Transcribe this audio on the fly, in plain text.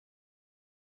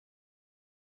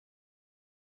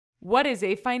What is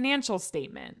a financial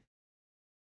statement?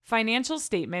 Financial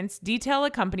statements detail a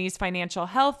company's financial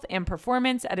health and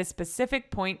performance at a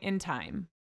specific point in time.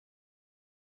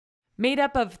 Made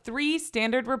up of 3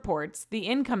 standard reports, the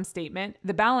income statement,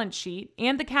 the balance sheet,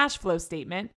 and the cash flow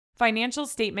statement, financial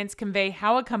statements convey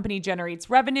how a company generates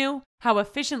revenue, how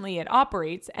efficiently it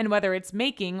operates, and whether it's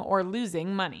making or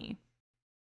losing money.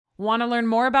 Want to learn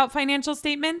more about financial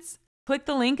statements? Click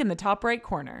the link in the top right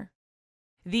corner.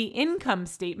 The income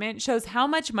statement shows how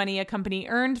much money a company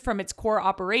earned from its core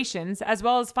operations, as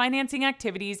well as financing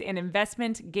activities and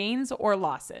investment gains or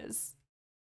losses.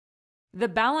 The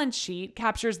balance sheet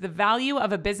captures the value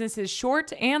of a business's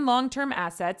short and long-term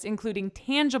assets, including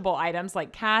tangible items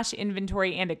like cash,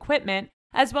 inventory, and equipment,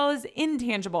 as well as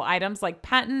intangible items like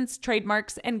patents,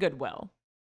 trademarks, and goodwill.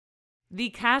 The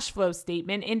cash flow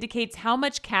statement indicates how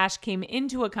much cash came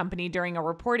into a company during a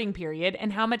reporting period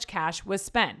and how much cash was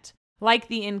spent. Like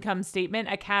the income statement,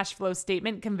 a cash flow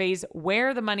statement conveys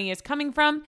where the money is coming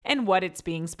from and what it's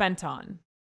being spent on.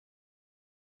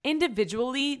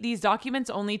 Individually, these documents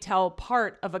only tell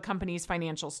part of a company's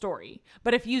financial story,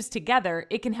 but if used together,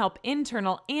 it can help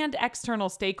internal and external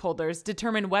stakeholders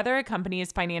determine whether a company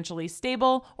is financially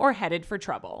stable or headed for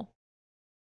trouble.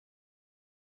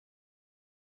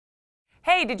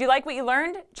 Hey, did you like what you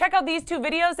learned? Check out these 2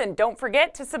 videos and don't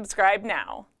forget to subscribe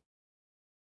now.